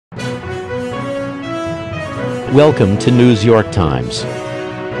Welcome to News York Times.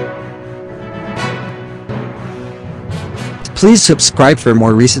 Please subscribe for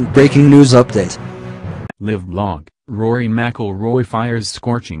more recent breaking news update. Live blog, Rory McIlroy fires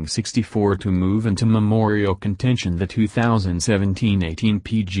scorching 64 to move into memorial contention. The 2017-18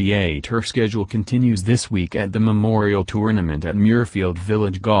 PGA Tour schedule continues this week at the Memorial Tournament at Muirfield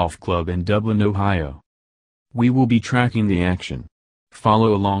Village Golf Club in Dublin, Ohio. We will be tracking the action.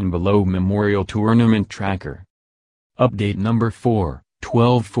 Follow along below. Memorial Tournament Tracker. Update number 4,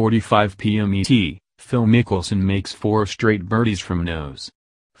 12:45 p.m. ET, Phil Mickelson makes 4 straight birdies from nose.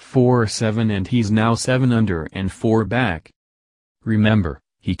 4-7 and he's now 7 under and 4 back. Remember,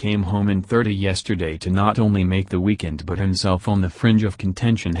 he came home in 30 yesterday to not only make the weekend but himself on the fringe of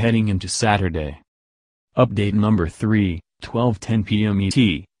contention heading into Saturday. Update number 3, 12:10 p.m.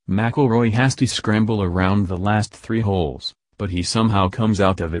 ET, McIlroy has to scramble around the last 3 holes, but he somehow comes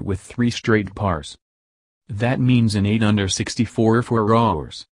out of it with 3 straight pars. That means an 8 under 64 for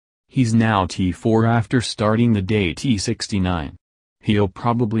Roars. He's now T4 after starting the day T69. He'll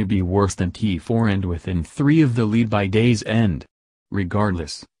probably be worse than T4 and within 3 of the lead by day's end.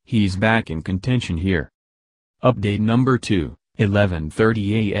 Regardless, he's back in contention here. Update number 2,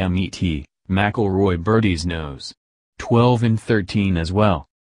 11:30 a.m. ET, McIlroy birdies nose. 12 and 13 as well.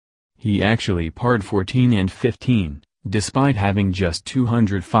 He actually parred 14 and 15. Despite having just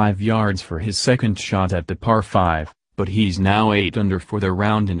 205 yards for his second shot at the par 5, but he's now 8 under for the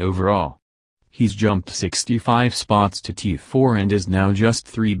round and overall. He's jumped 65 spots to T4 and is now just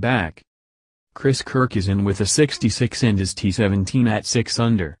 3 back. Chris Kirk is in with a 66 and is T17 at 6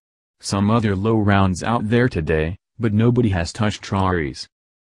 under. Some other low rounds out there today, but nobody has touched Rory's.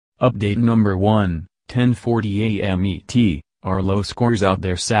 Update number 1, 10:40 a.m. ET, are low scores out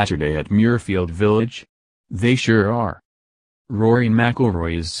there Saturday at Muirfield Village? They sure are. Rory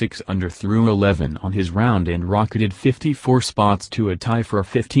McIlroy is 6 under through 11 on his round and rocketed 54 spots to a tie for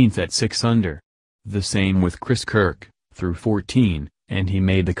 15th at 6 under. The same with Chris Kirk, through 14, and he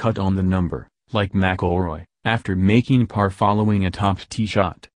made the cut on the number, like McIlroy, after making par following a top tee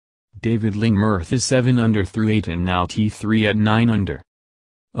shot. David Lingmerth is 7 under through 8 and now T3 at 9 under.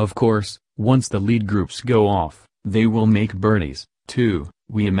 Of course, once the lead groups go off, they will make birdies, too,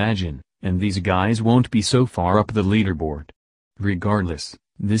 we imagine. And these guys won't be so far up the leaderboard. Regardless,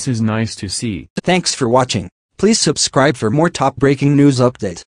 this is nice to see. Thanks for watching. Please subscribe for more top breaking news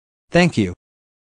update. Thank you.